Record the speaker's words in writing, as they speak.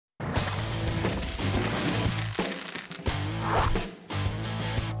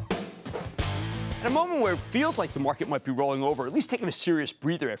a moment where it feels like the market might be rolling over, at least taking a serious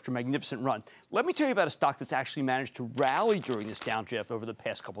breather after a magnificent run, let me tell you about a stock that's actually managed to rally during this downdraft over the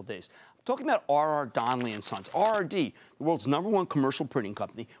past couple of days. I'm talking about RR Donnelley & Sons, RRD, the world's #1 commercial printing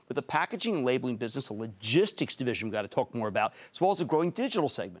company with a packaging and labeling business, a logistics division we've got to talk more about, as well as a growing digital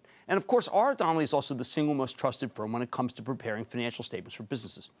segment. And, of course, RR Donnelley is also the single most trusted firm when it comes to preparing financial statements for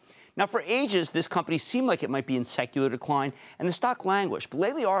businesses. Now, for ages, this company seemed like it might be in secular decline, and the stock languished. But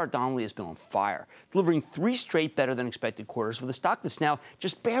lately, RR Donnelley has been on fire, delivering 3 straight better-than-expected quarters with a stock that's now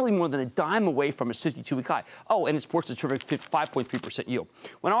just barely more than a dime away from its 52-week high. Oh, and it sports a terrific 5.3% yield.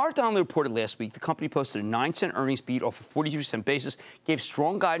 When RR Donnelley reported last week, the company posted a 9-cent earnings beat off a 42-cent basis, gave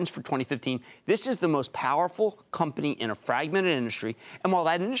strong guidance for 2015. This is the most powerful company in a fragmented industry, and while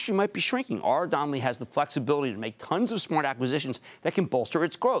that industry might be shrinking, RR Donnelley has the flexibility to make tons of smart acquisitions that can bolster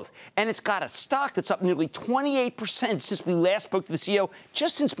its growth. And it's got a stock that's up nearly 28% since we last spoke to the CEO,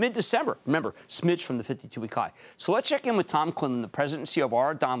 just since mid-December. Remember, smidge from the 52-week high. So let's check in with Tom Quinlan, the president and CEO of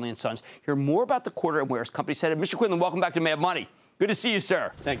RR Donnelley & Sons, hear more about the quarter and where his company said it. Mr. Quinlan, welcome back to Mad Money. Good to see you,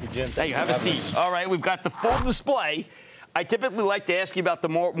 sir. Thank you, Jim. Thank you. Have a seat. All right, we've got the full display. I typically like to ask you about the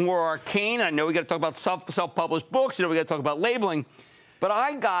more arcane. I know we got to talk about self-published books. You know, we got to talk about labeling. But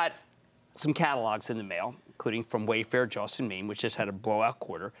I got some catalogs in the mail, including from Wayfair, Justin Maine, which just had a blowout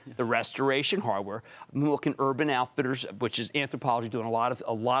quarter. Yes. The Restoration Hardware. I'm looking Urban Outfitters, which is Anthropologie, doing a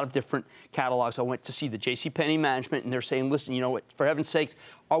lot of different catalogs. I went to see the JCPenney management, and they're saying, listen, you know what, for heaven's sakes,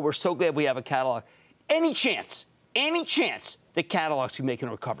 we're so glad we have a catalog. Any chance that catalogs can make a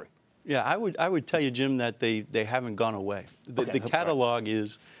recovery? Yeah, I would tell you, Jim, that they haven't gone away. The catalog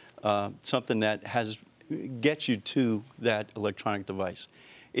is something that gets you to that electronic device.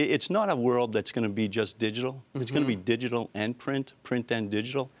 It's not a world that's going to be just digital. Mm-hmm. It's going to be digital and print and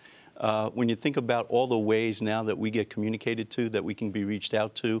digital. When you think about all the ways now that we get communicated to, that we can be reached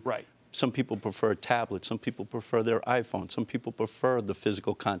out to, right. Some people prefer tablets, some people prefer their iPhone, some people prefer the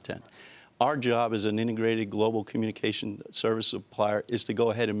physical content. Our job as an integrated global communication service supplier is to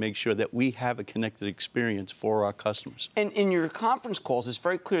go ahead and make sure that we have a connected experience for our customers. And in your conference calls, it's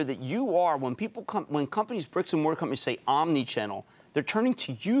very clear that you are, when companies, bricks and mortar companies say omni-channel, they're turning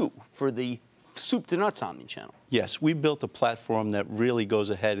to you for the soup to nuts omni-channel. Yes, we built a platform that really goes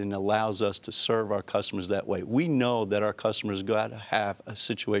ahead and allows us to serve our customers that way. We know that our customers got to have a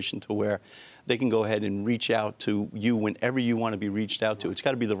situation to where they can go ahead and reach out to you whenever you want to be reached out to. It's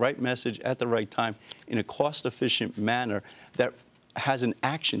got to be the right message at the right time in a cost-efficient manner that has an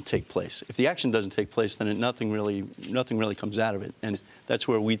action take place. If the action doesn't take place, then nothing really comes out of it, and that's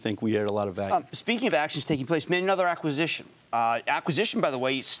where we think we add a lot of value. Speaking of actions taking place, made another acquisition. Acquisition, by the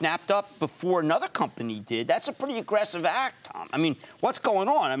way, snapped up before another company did. That's a pretty aggressive act, Tom. I mean, what's going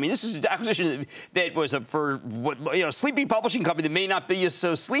on? I mean, this is an acquisition that was for a sleepy publishing company that may not be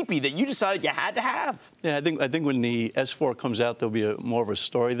so sleepy that you decided you had to have. Yeah, I think when the S4 comes out, there'll be more of a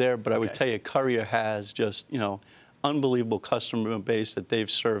story there. But I would tell you, Courier has just unbelievable customer base that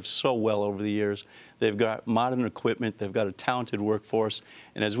they've served so well over the years. They've got modern equipment. They've got a talented workforce.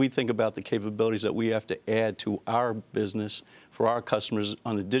 And as we think about the capabilities that we have to add to our business for our customers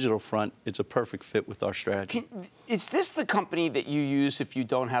on the digital front, it's a perfect fit with our strategy. Is this the company that you use if you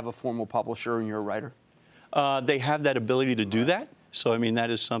don't have a formal publisher and you're a writer? They have that ability to do that. So, I mean, that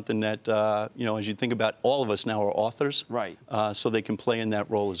is something that, as you think about, all of us now are authors. Right. So they can play in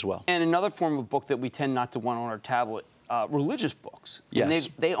that role as well. And another form of book that we tend not to want on our tablet, religious books. Yes.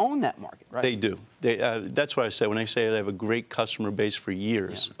 And they own that market, right? They do. That's what I say. When I say they have a great customer base for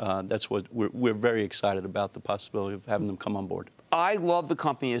years, that's what we're very excited about, the possibility of having them come on board. I love the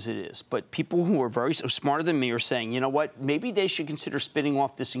company as it is, but people who are very smarter than me are saying, you know what, maybe they should consider spinning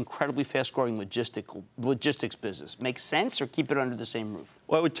off this incredibly fast-growing logistics business. Make sense, or keep it under the same roof?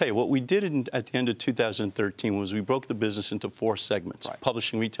 Well, I would tell you, what we did at the end of 2013 was we broke the business into 4 segments: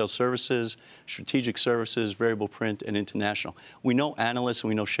 publishing, retail services, strategic services, variable print, and international. We know analysts and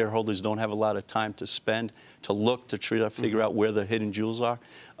we know shareholders don't have a lot of time to spend, to look, to try to figure out where the hidden jewels are.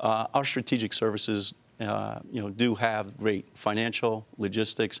 Our strategic services do have great financial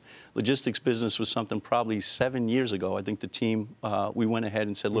logistics. Logistics business was something probably 7 years ago. I think the team, we went ahead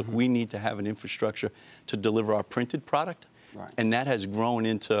and said, look, we need to have an infrastructure to deliver our printed product. Right. And that has grown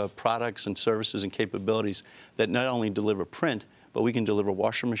into products and services and capabilities that not only deliver print, but we can deliver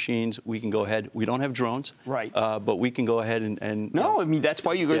washer machines. We can go ahead. We don't have drones. Right. But we can go ahead and no, I mean, that's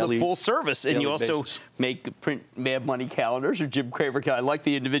why you go to the full service. And you also make print Mad Money calendars or Jim Cramer calendars. I like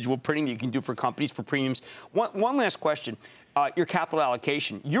the individual printing that you can do for companies, for premiums. One last question. your capital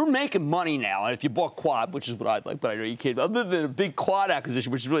allocation. You're making money now, and if you bought Quad, which is what I'd like, but I know you can't. Other than a big Quad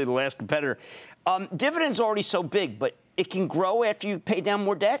acquisition, which is really the last competitor, dividends already so big, but it can grow after you pay down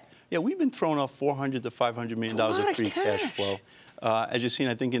more debt? Yeah, we've been throwing off $400 to $500 million of free cash flow. As you've seen,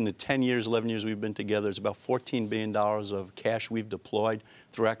 I think in the 10 years, 11 years we've been together, it's about $14 billion of cash we've deployed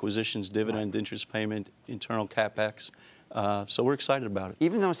through acquisitions, dividend, interest payment, internal CapEx. So we're excited about it.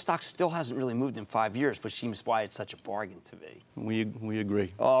 Even though stock still hasn't really moved in 5 years, which seems why it's such a bargain to me. We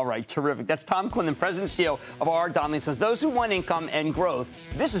agree. All right, terrific. That's Tom Clinton, President and CEO of RR Donnelley. Says those who want income and growth,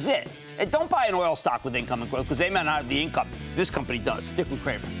 this is it. And don't buy an oil stock with income and growth because they may not have the income. This company does. Stick with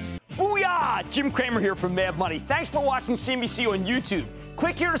Cramer. Booyah! Jim Cramer here from Mad Money. Thanks for watching CNBC on YouTube.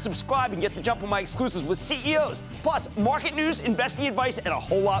 Click here to subscribe and get the jump on my exclusives with CEOs, plus market news, investing advice, and a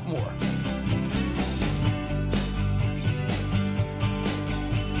whole lot more.